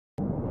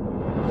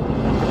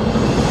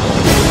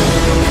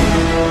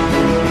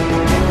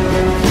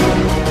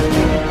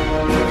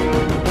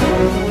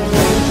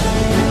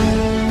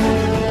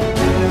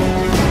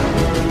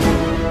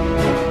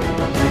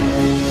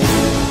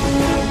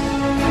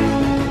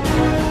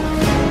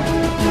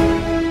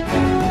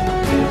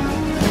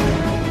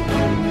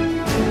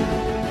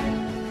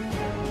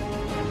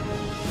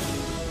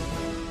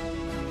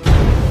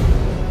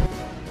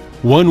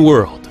One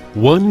world,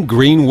 one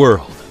green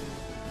world.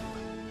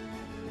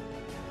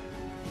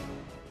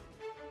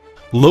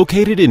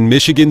 Located in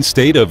Michigan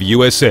State of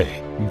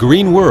USA,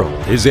 Green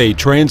World is a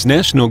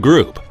transnational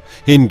group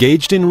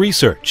engaged in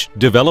research,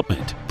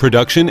 development,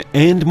 production,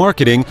 and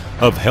marketing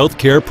of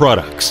healthcare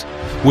products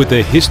with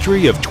a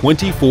history of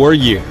 24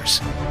 years.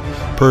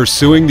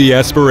 Pursuing the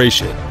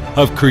aspiration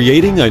of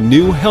creating a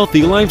new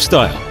healthy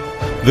lifestyle,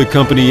 the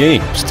company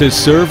aims to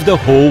serve the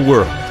whole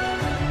world.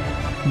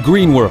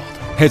 Green World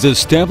has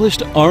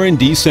established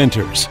R&D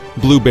centers,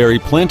 blueberry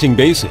planting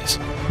bases,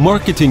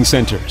 marketing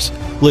centers,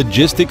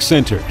 logistics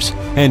centers,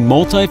 and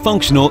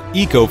multifunctional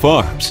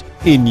eco-farms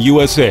in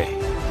USA,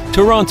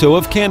 Toronto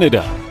of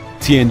Canada,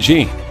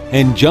 Tianjin,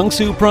 and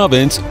Jiangsu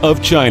province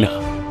of China.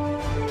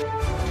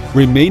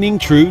 Remaining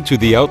true to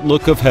the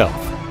outlook of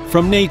health,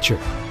 from nature,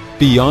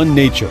 beyond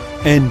nature,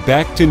 and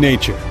back to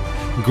nature,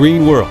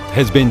 Green World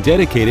has been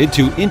dedicated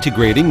to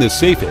integrating the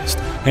safest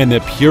and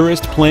the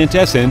purest plant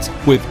essence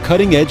with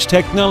cutting-edge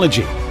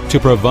technology to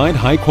provide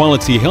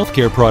high-quality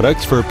healthcare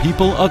products for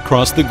people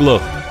across the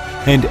globe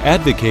and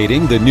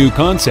advocating the new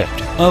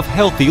concept of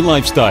healthy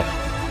lifestyle.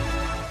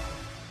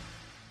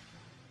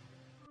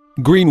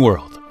 Green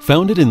World,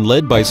 founded and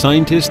led by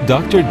scientist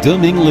Dr.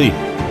 Deming Li,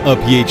 a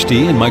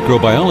PhD in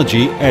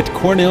microbiology at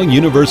Cornell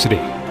University,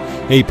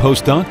 a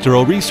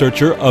postdoctoral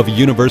researcher of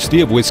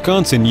University of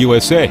Wisconsin,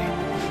 USA,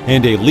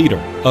 and a leader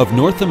of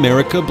North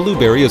America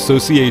Blueberry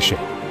Association,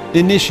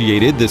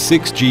 initiated the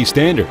 6G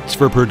standards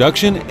for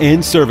production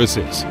and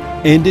services,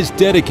 and is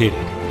dedicated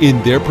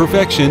in their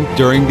perfection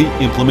during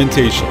the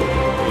implementation.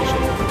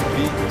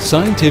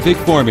 Scientific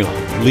formula,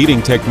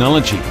 leading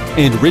technology,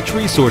 and rich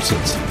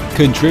resources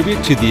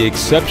contribute to the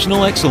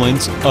exceptional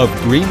excellence of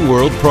Green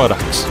World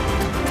products.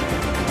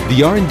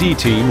 The R&D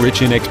team,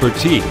 rich in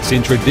expertise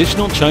in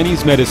traditional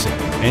Chinese medicine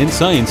and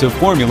science of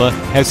formula,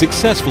 has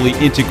successfully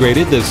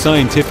integrated the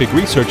scientific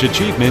research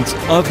achievements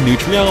of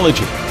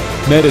nutriology,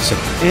 medicine,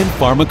 and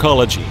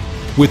pharmacology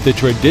with the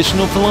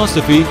traditional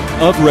philosophy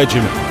of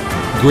regimen.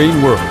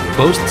 Green World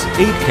boasts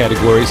 8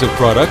 categories of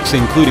products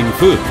including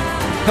food,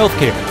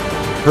 healthcare,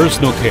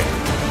 personal care,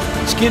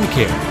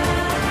 skincare,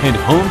 and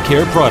home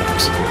care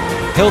products,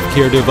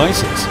 healthcare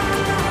devices,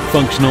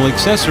 functional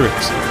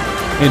accessories,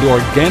 and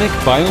organic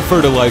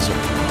biofertilizer.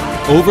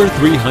 Over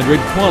 300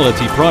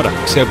 quality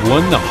products have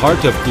won the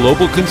heart of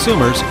global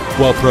consumers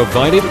while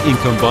provided in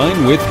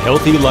combined with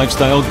healthy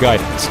lifestyle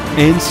guidance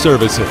and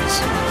services.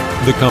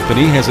 The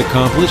company has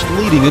accomplished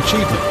leading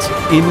achievements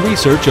in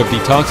research of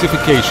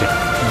detoxification,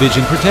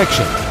 vision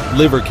protection,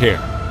 liver care,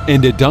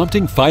 and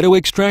adopting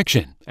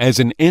phytoextraction as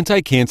an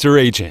anti-cancer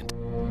agent.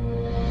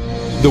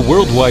 The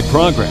worldwide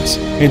progress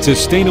and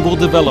sustainable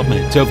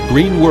development of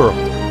Green World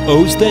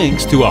owes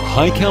thanks to a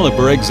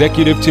high-caliber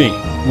executive team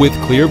with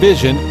clear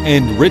vision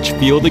and rich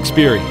field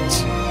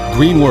experience.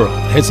 Green World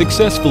has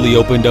successfully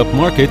opened up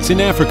markets in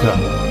Africa,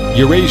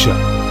 Eurasia,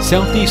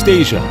 Southeast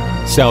Asia,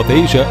 South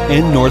Asia,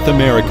 and North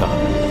America.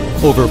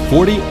 Over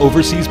 40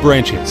 overseas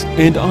branches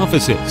and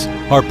offices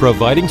are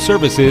providing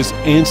services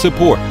and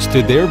supports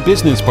to their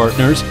business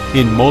partners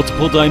in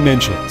multiple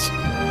dimensions.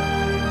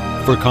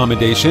 For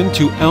commendation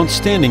to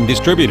outstanding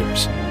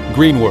distributors,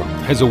 Green World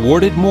has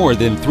awarded more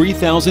than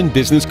 3,000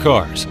 business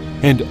cars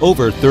and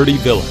over 30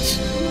 villas.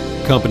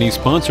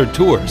 Company-sponsored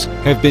tours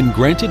have been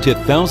granted to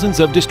thousands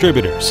of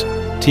distributors,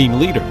 team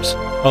leaders,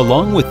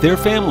 along with their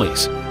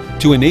families,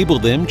 to enable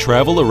them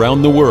travel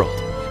around the world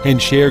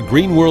and share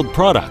Green World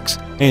products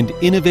and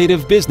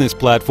innovative business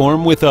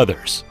platform with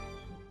others.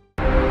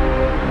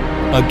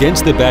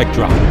 Against the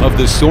backdrop of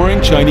the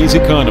soaring Chinese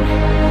economy,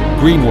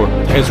 Green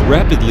World has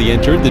rapidly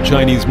entered the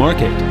Chinese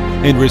market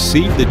and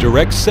received the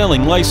direct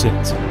selling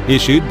license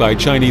issued by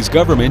Chinese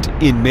government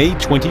in May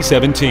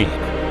 2017.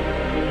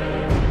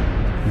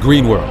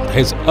 Green World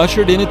has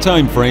ushered in a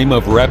time frame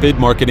of rapid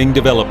marketing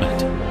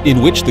development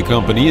in which the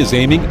company is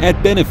aiming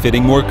at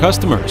benefiting more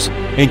customers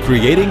and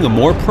creating a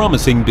more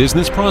promising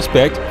business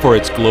prospect for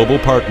its global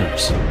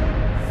partners.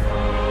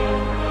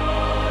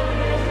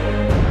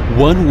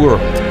 One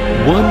world,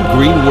 one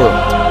green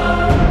world.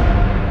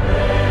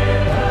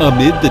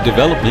 Amid the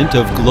development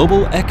of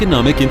global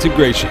economic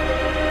integration,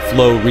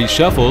 flow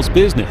reshuffles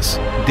business,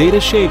 data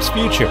shapes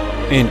future,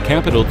 and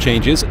capital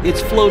changes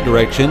its flow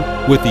direction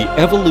with the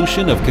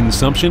evolution of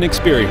consumption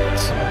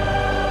experience.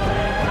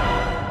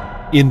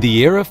 In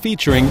the era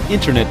featuring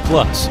Internet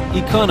Plus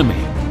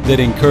economy that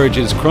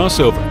encourages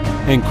crossover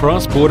and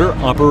cross-border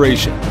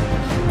operation,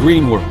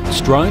 Green World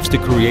strives to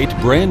create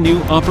brand new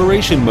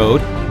operation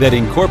mode that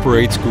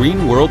incorporates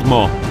Green World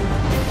Mall.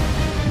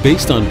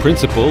 Based on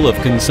principle of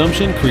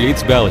consumption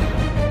creates value,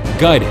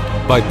 guided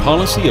by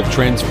policy of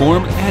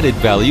transform added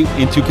value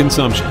into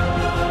consumption,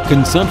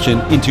 consumption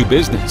into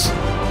business,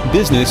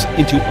 business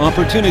into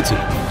opportunity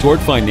toward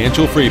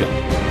financial freedom.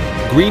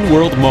 Green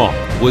World Mall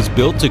was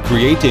built to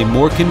create a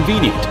more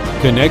convenient,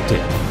 connected,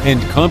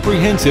 and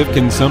comprehensive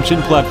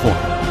consumption platform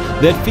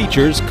that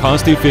features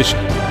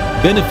cost-efficient,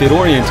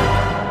 benefit-oriented,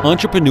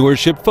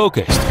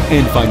 entrepreneurship-focused,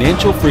 and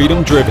financial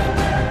freedom-driven.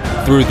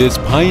 Through this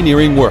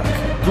pioneering work,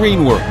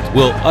 Green World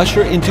will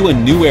usher into a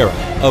new era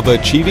of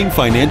achieving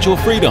financial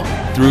freedom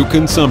through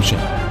consumption.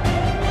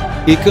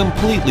 It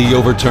completely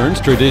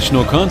overturns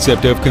traditional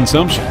concept of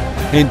consumption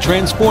and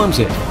transforms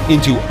it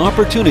into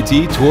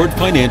opportunity toward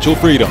financial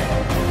freedom.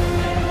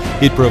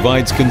 It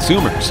provides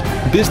consumers,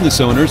 business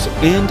owners,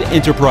 and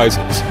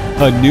enterprises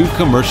a new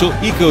commercial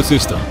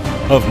ecosystem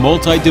of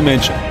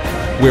multi-dimension,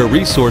 where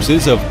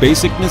resources of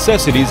basic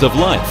necessities of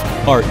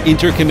life are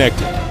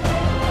interconnected.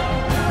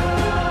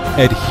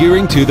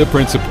 Adhering to the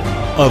principle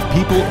of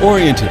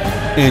people-oriented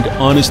and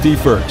honesty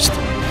first,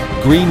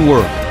 Green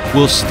World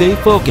will stay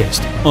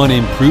focused on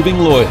improving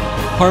loyal,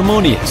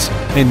 harmonious,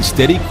 and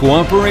steady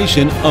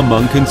cooperation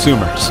among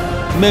consumers,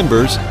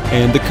 members,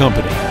 and the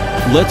company.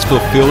 Let's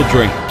fulfill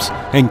dreams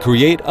and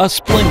create a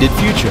splendid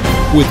future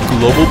with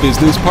global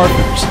business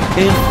partners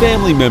and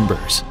family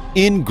members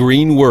in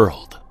Green World.